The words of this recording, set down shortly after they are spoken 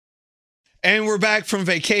And we're back from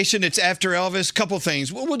vacation. It's After Elvis. Couple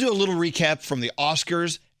things. We'll do a little recap from the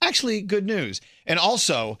Oscars. Actually, good news. And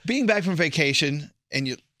also, being back from vacation and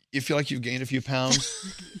you feel like you've gained a few pounds,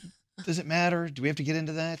 does it matter? Do we have to get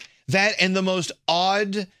into that? That and the most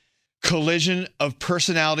odd collision of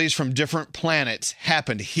personalities from different planets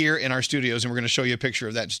happened here in our studios, and we're going to show you a picture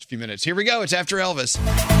of that in just a few minutes. Here we go. It's After Elvis.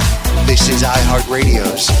 This is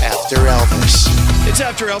iHeartRadio's After Elvis. It's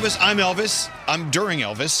After Elvis. I'm Elvis. I'm during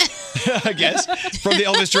Elvis, I guess. From the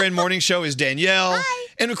Elvis Duran Morning Show is Danielle. Hi.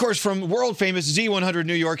 And, of course, from world-famous Z100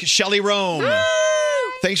 New York, Shelley Rome. Woo!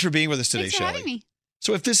 Thanks for being with us today, Thanks for Shelley. having me.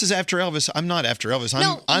 So if this is After Elvis, I'm not After Elvis.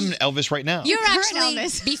 I'm Elvis right now. You're Current actually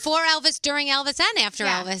Elvis. before Elvis, during Elvis, and after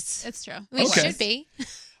Yeah, Elvis. It's true. We Okay. should be.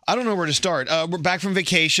 I don't know where to start. We're back from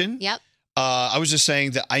vacation. Yep. I was just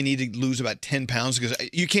saying that I need to lose about 10 pounds because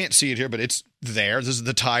you can't see it here, but it's there. This is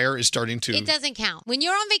the tire is starting to. It doesn't count. When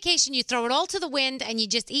you're on vacation, you throw it all to the wind and you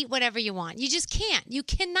just eat whatever you want. You just can't. You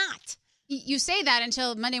cannot. You say that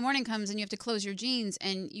until Monday morning comes and you have to close your jeans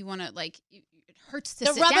and you want to it hurts to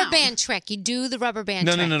The sit rubber down. band trick. You do the rubber band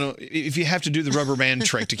No, trick. no. If you have to do the rubber band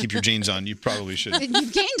trick to keep your jeans on, you probably should.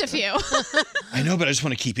 You've gained a few. I know, but I just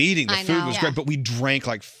want to keep eating. The I food know. was Yeah. great, but we drank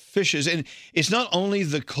like fishes. And it's not only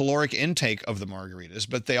the caloric intake of the margaritas,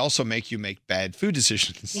 but they also make you make bad food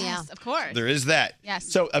decisions. Yeah. Yes, of course. There is that. Yes.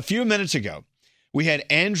 So a few minutes ago, we had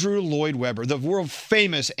Andrew Lloyd Webber, the world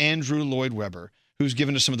famous Andrew Lloyd Webber, who's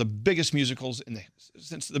given us some of the biggest musicals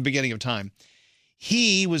since the beginning of time.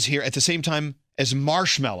 He was here at the same time as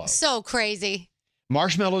Marshmello. So crazy.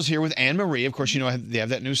 Marshmello's here with Anne Marie. Of course, you know they have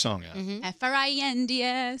that new song out. Mm-hmm.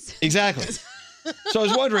 FRINDS. Exactly. So I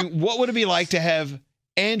was wondering, what would it be like to have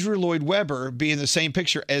Andrew Lloyd Webber be in the same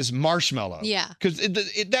picture as Marshmello? Yeah. Because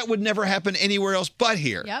that would never happen anywhere else but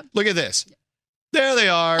here. Yep. Look at this. There they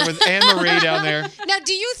are with Anne Marie down there. Now,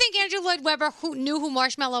 do you think Andrew Lloyd Webber knew who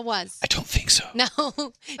Marshmello was? I don't think so. No.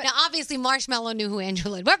 Now, obviously, Marshmello knew who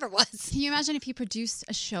Andrew Lloyd Webber was. Can you imagine if he produced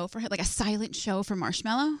a show for her, like a silent show for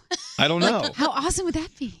Marshmello? I don't know. How awesome would that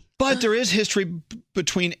be? But there is history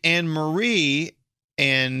between Anne Marie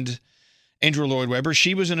and Andrew Lloyd Webber.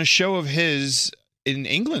 She was in a show of his in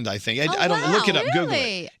England, I think. I don't wow, look it up. Google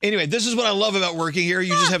really? it. Anyway, this is what I love about working here.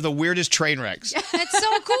 You just have the weirdest train wrecks. That's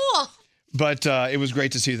so cool. But it was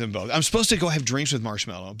great to see them both. I'm supposed to go have drinks with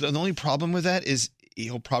Marshmello. The only problem with that is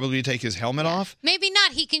he'll probably take his helmet off. Maybe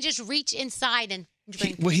not. He can just reach inside and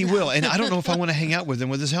drink. He will. And I don't know if I want to hang out with him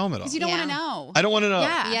with his helmet off. Because you don't Yeah. want to know. I don't want to know.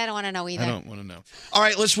 Yeah. Yeah, I don't want to know either. I don't want to know. All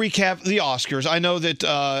right, let's recap the Oscars. I know that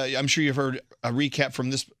I'm sure you've heard a recap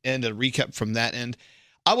from this end, a recap from that end.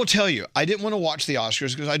 I will tell you, I didn't want to watch the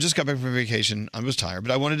Oscars because I just got back from vacation. I was tired,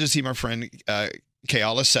 but I wanted to see my friend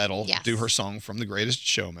Kayala Settle Yes. do her song from The Greatest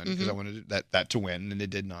Showman because I wanted that to win, and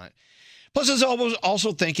it did not. Plus, I was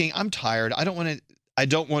also thinking, I'm tired. I don't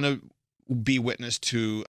want to be witness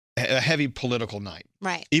to a heavy political night,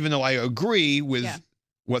 Right. even though I agree with Yeah.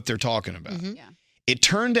 what they're talking about. Mhm. Yeah. It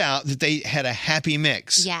turned out that they had a happy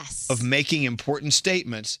mix Yes. of making important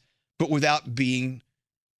statements, but without being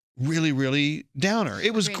really, really downer.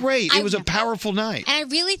 It was Agreed. great. It was a powerful night. And I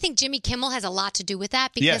really think Jimmy Kimmel has a lot to do with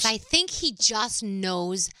that because Yes. I think he just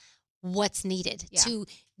knows what's needed Yeah. to,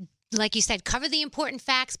 like you said, cover the important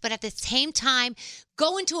facts, but at the same time,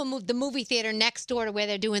 go into the movie theater next door to where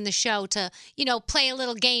they're doing the show to, play a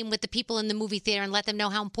little game with the people in the movie theater and let them know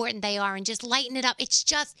how important they are and just lighten it up. It's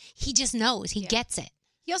just, he just knows. He gets it.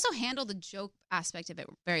 He also handled the joke aspect of it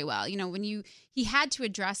very well. When he had to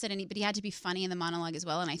address it, but he had to be funny in the monologue as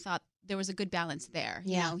well. And I thought there was a good balance there.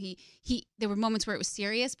 Yeah. He there were moments where it was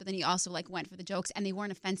serious, but then he also went for the jokes, and they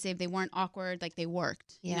weren't offensive, they weren't awkward, they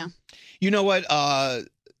worked. Yeah. You know what?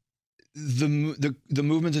 The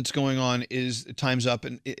movement that's going on is Time's Up,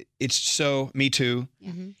 and it's so Me Too.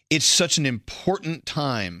 Mhm. It's such an important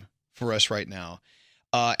time for us right now,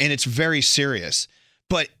 and it's very serious.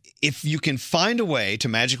 But if you can find a way to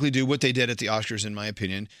magically do what they did at the Oscars, in my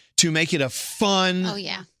opinion, to make it a fun, Oh,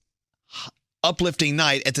 yeah. uplifting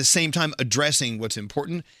night at the same time addressing what's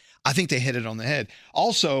important, I think they hit it on the head.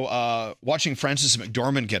 Also, watching Frances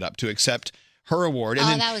McDormand get up to accept her award, and Oh,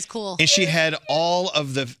 then that was cool. and she had all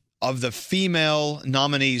of the female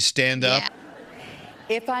nominees stand up. Yeah.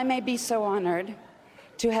 If I may be so honored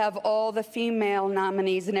to have all the female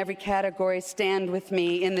nominees in every category stand with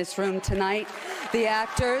me in this room tonight. The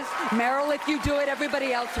actors, Meryl, if you do it,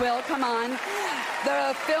 everybody else will, come on.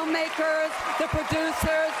 The filmmakers, the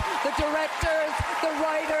producers, the directors, the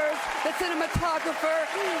writers, the cinematographer,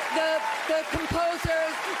 the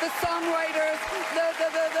composers, the songwriters, the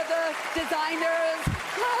designers.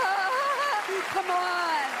 Come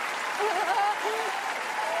on.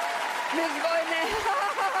 Ms. Boyne.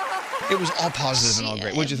 It was all positive and all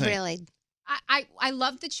great. What'd you think? Really. I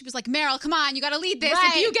loved that she was like, Meryl, come on, you got to lead this.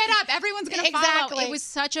 Right. If you get up, everyone's going to follow. Exactly. It was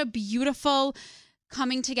such a beautiful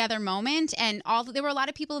coming together moment, and there were a lot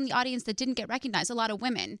of people in the audience that didn't get recognized, a lot of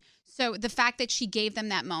women. So the fact that she gave them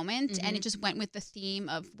that moment and it just went with the theme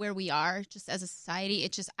of where we are just as a society,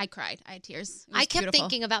 I cried. I had tears. I kept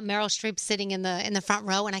thinking about Meryl Streep sitting in the front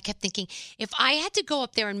row, and I kept thinking, if I had to go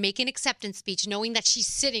up there and make an acceptance speech knowing that she's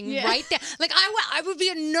sitting right there, like I would be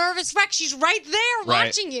a nervous wreck. She's right there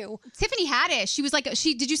watching you. Tiffany Haddish, she was like,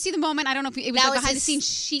 did you see the moment? I don't know if it was like behind the scenes.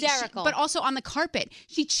 She, but also on the carpet.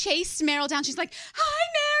 She chased Meryl down. She's like, hi,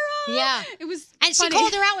 Meryl. Yeah. It was And funny. she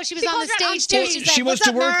called her out when she was on the stage, too. She's like, she wants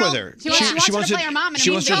 "What's to up, work Meryl?" with her. She wants her to play her mom.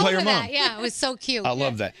 She wants to play her mom. Yeah, it was so cute. I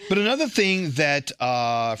love that. But another thing that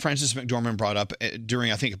Frances McDormand brought up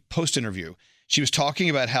during, I think, a post-interview, she was talking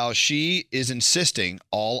about how she is insisting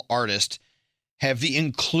all artists have the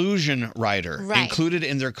inclusion rider included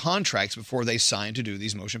in their contracts before they sign to do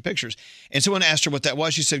these motion pictures. And someone asked her what that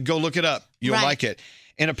was. She said, go look it up. You'll like it.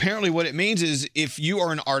 And apparently what it means is if you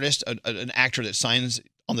are an artist, an actor that signs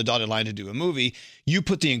on the dotted line to do a movie, you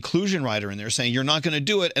put the inclusion rider in there saying you're not going to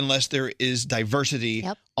do it unless there is diversity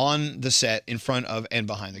on the set, in front of and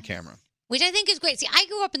behind the camera. Which I think is great. See, I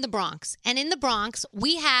grew up in the Bronx, and in the Bronx,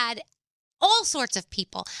 we had all sorts of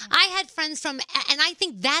people. I had friends and I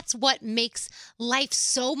think that's what makes life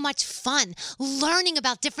so much fun. Learning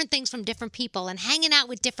about different things from different people and hanging out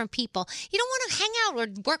with different people. You don't want to hang out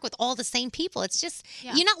or work with all the same people. It's just,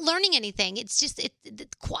 you're not learning anything. It's just,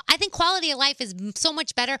 I think quality of life is so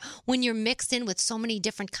much better when you're mixed in with so many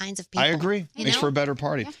different kinds of people. I agree. Makes for a better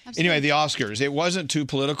party. Yeah, anyway, the Oscars. It wasn't too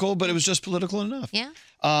political, but it was just political enough. Yeah.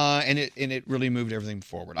 And it really moved everything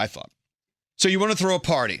forward, I thought. So you want to throw a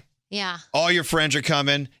party. Yeah. All your friends are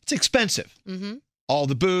coming. It's expensive. Mm-hmm. All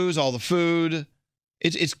the booze, all the food.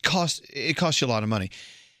 It costs you a lot of money.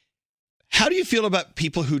 How do you feel about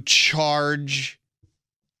people who charge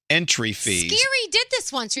entry fees? Scary did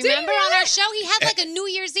this once, remember, on our show? He had like a New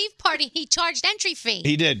Year's Eve party. He charged entry fee.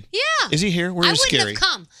 He did. Yeah. Is he here? Where I is wouldn't Scary? have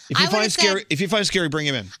come. If you find Scary, bring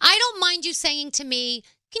him in. I don't mind you saying to me,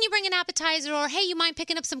 can you bring an appetizer? Or, hey, you mind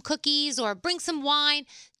picking up some cookies? Or bring some wine?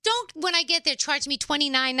 Don't, when I get there, charge me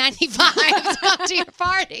 $29.95 to come to your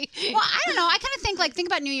party. Well, I don't know. I kind of think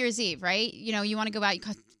about New Year's Eve, right? You know, you want to go out,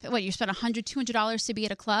 you spend $100, $200 to be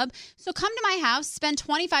at a club. So come to my house, spend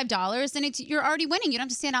 $25, and you're already winning. You don't have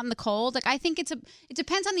to stand out in the cold. Like, I think it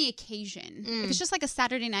depends on the occasion. If it's just like a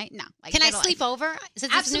Saturday night, no. Like, can I sleep over?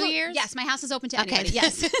 Since it's New Year's? Yes, my house is open to anybody.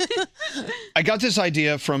 Yes. I got this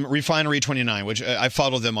idea from Refinery29, which I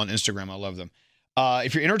follow them on Instagram. I love them.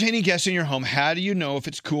 If you're entertaining guests in your home, how do you know if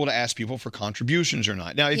it's cool to ask people for contributions or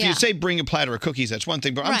not? Now, if you say bring a platter of cookies, that's one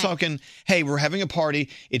thing. But I'm talking, hey, we're having a party.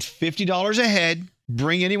 It's $50 a head.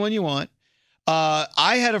 Bring anyone you want.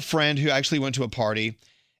 I had a friend who actually went to a party,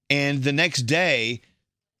 and the next day,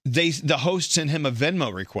 the host sent him a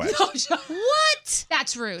Venmo request. What?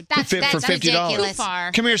 That's rude. For $50. ridiculous. Too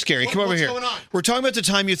far. Come here, Scary. Come over here. What's going on? We're talking about the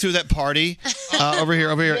time you threw that party over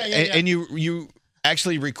here. And you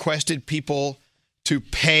actually requested people to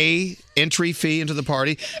pay entry fee into the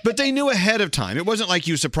party, but they knew ahead of time. It wasn't like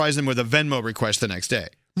you surprised them with a Venmo request the next day.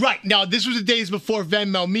 Right. Now, this was the days before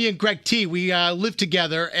Venmo. Me and Greg T, we lived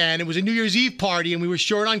together, and it was a New Year's Eve party, and we were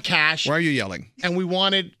short on cash. Why are you yelling? And we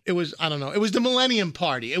wanted, it was the Millennium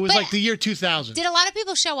Party. It was like the year 2000. Did a lot of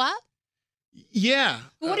people show up? Yeah.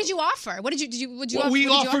 Well, what did you offer? What did you Well, we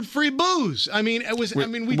offered free booze. I mean, it was.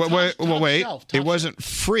 Wait. It wasn't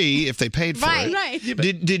free if they paid for it. Right. Yeah,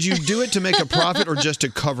 Did you do it to make a profit or just to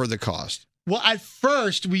cover the cost? Well, at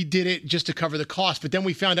first we did it just to cover the cost, but then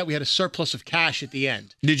we found out we had a surplus of cash at the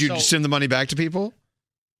end. Did you send the money back to people?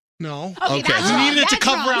 No. Okay. That's We wrong. needed it to That's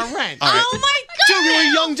cover wrong. our rent. All right. Oh my Dude, we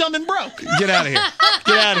were young, dumb, and broke. Get out of here.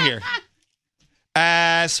 Get out of here.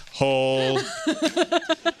 Asshole.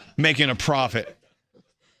 Making a profit.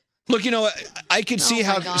 Look, I could see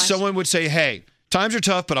how someone would say, hey, times are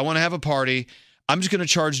tough, but I want to have a party. I'm just going to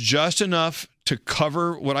charge just enough to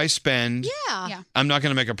cover what I spend. Yeah. I'm not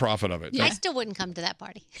going to make a profit of it. I still wouldn't come to that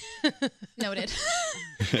party. Noted.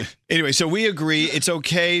 Anyway, so we agree it's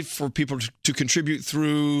okay for people to contribute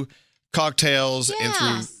through cocktails and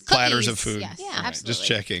through platters of food. Yes, Yeah, All right, absolutely. just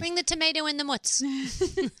checking. Bring the tomato in the mutz.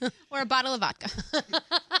 Or a bottle of vodka.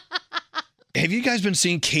 Have you guys been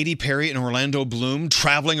seeing Katy Perry and Orlando Bloom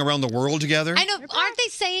traveling around the world together? I know. Aren't they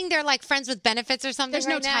saying they're like friends with benefits or something? There's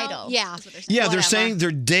no right now? title. Yeah. That's what they're saying. Yeah, they're Whatever. saying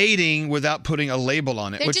they're dating without putting a label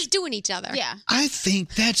on it. They're which just doing each other. Yeah. I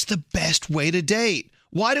think that's the best way to date.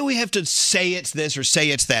 Why do we have to say it's this or say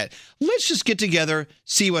it's that? Let's just get together,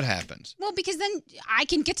 see what happens. Well, because then I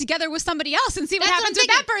can get together with somebody else and see what That's happens what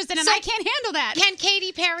with I'm that person, and So I can't handle that. Can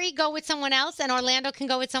Katy Perry go with someone else and Orlando can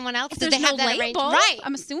go with someone else? If Did there's they have no that arranged? label, Right.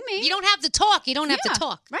 I'm assuming. You don't have to talk. You don't have to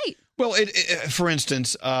talk. Right. Well, for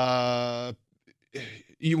instance,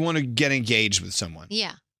 you want to get engaged with someone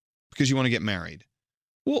Yeah. because you want to get married.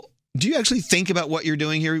 Well, do you actually think about what you're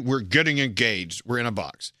doing here? We're getting engaged. We're in a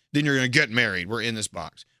box. Then you're going to get married. We're in this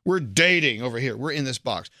box. We're dating over here. We're in this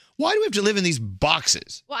box. Why do we have to live in these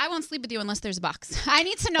boxes? Well, I won't sleep with you unless there's a box. I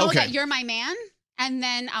need to know Okay. that you're my man, and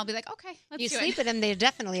then I'll be like, okay, let's You do sleep with them, they're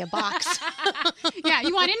definitely a box. it. Yeah,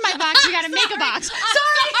 you want in my box, you got to make a box.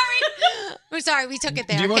 Sorry. We're sorry, we took it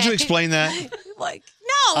there. Do you want to okay? explain that? Like,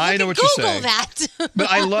 no, I look know at what you're Google saying. that. But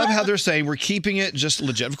I love how they're saying we're keeping it just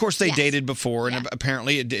legit. Of course, they Yes. dated before, and Yeah.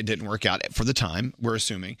 apparently it didn't work out for the time, we're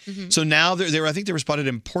assuming. Mm-hmm. So now I think they were spotted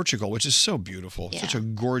in Portugal, which is so beautiful. Yeah. Such a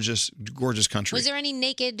gorgeous, gorgeous country. Was there any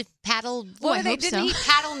naked paddle? Oh, I Didn't hope so. he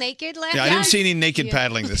paddle naked last Yeah, I night? didn't see any naked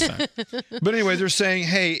paddling this time. But anyway, they're saying,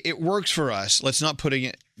 hey, it works for us. Let's not put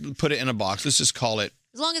it in a box. Let's just call it.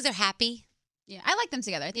 As long as they're happy. Yeah, I like them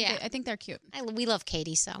together. Yeah. I think they're cute. We love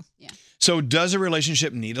Katie, so. So does a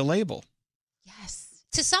relationship need a label? Yes,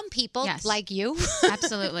 To some people, Yes. like you.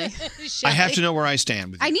 absolutely. I have to know where I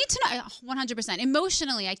stand with you. I need to know 100%.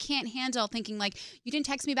 Emotionally, I can't handle thinking like, you didn't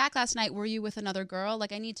text me back last night. Were you with another girl?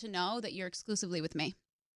 Like, I need to know that you're exclusively with me.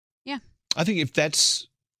 I think if that's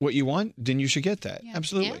what you want, then you should get that. Yeah.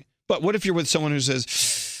 Absolutely. Yeah. But what if you're with someone who says,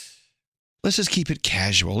 let's just keep it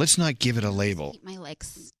casual. Let's not give it a label. Keep my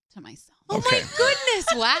legs to myself. Oh Okay. my goodness!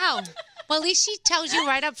 Wow. Well, at least she tells you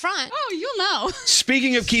right up front. Oh, you'll know.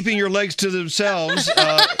 Speaking of keeping your legs to themselves,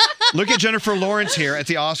 look at Jennifer Lawrence here at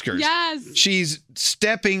the Oscars. Yes. She's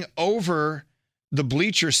stepping over the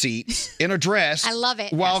bleacher seats in a dress. I love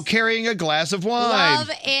it. While Yes. carrying a glass of wine.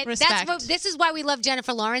 Love it. Respect. This is why we love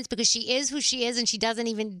Jennifer Lawrence, because she is who she is, and she doesn't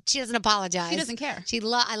apologize. She doesn't care.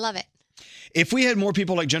 I love it. If we had more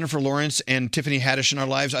people like Jennifer Lawrence and Tiffany Haddish in our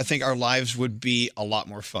lives, I think our lives would be a lot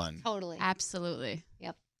more fun. Totally. Absolutely.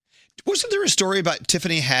 Yep. Wasn't there a story about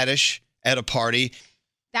Tiffany Haddish at a party?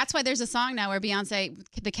 That's why there's a song now where Beyonce,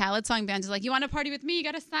 the Khaled song, Beyonce's like, you want to party with me? You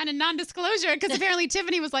got to sign a non-disclosure. Because apparently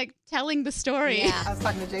Tiffany was like telling the story. Yeah. I was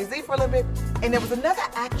talking to Jay-Z for a little bit, and there was another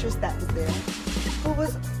actress that was there who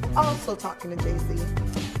was also talking to Jay-Z.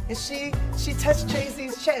 And she touched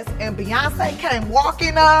Jay-Z's chest, and Beyonce came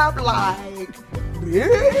walking up like,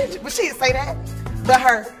 bitch. But she didn't say that. But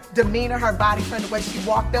her demeanor, her body frame, the way she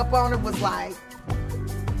walked up on her was like,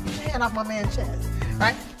 hand off my man's chest,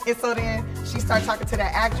 right? And so then she started talking to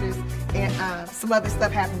that actress, and some other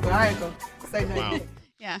stuff happened, but I ain't gonna say nothing.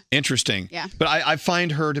 Yeah. Interesting. Yeah. But I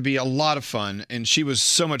find her to be a lot of fun, and she was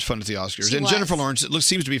so much fun at the Oscars. She and was. Jennifer Lawrence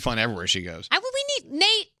seems to be fun everywhere she goes. We need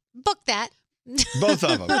Nate. Book that. Both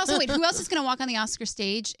of them. But also, wait, who else is going to walk on the Oscar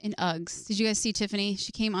stage in Uggs? Did you guys see Tiffany?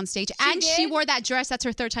 She came on stage and she did? wore that dress. That's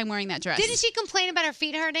her third time wearing that dress. Didn't she complain about her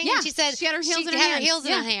feet hurting? Yeah. And she said She had her heels in her had hand. her heels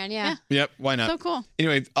in Yeah. her hand. Yeah. Yep, why not? So cool.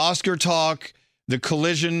 Anyway, Oscar talk, the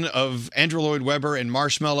collision of Andrew Lloyd Webber and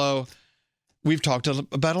Marshmello. We've talked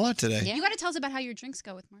about a lot today. Yeah. You got to tell us about how your drinks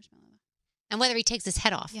go with Marshmello. And whether he takes his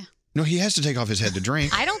head off. Yeah. No, he has to take off his head to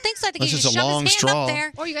drink. I don't think so. I think Unless he it's just a shove long his hand straw. up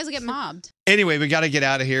there. Or you guys will get mobbed. Anyway, we got to get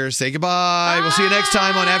out of here. Say goodbye. We'll see you next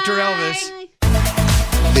time on After Elvis.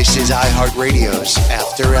 This is iHeartRadio's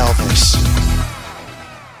After Elvis.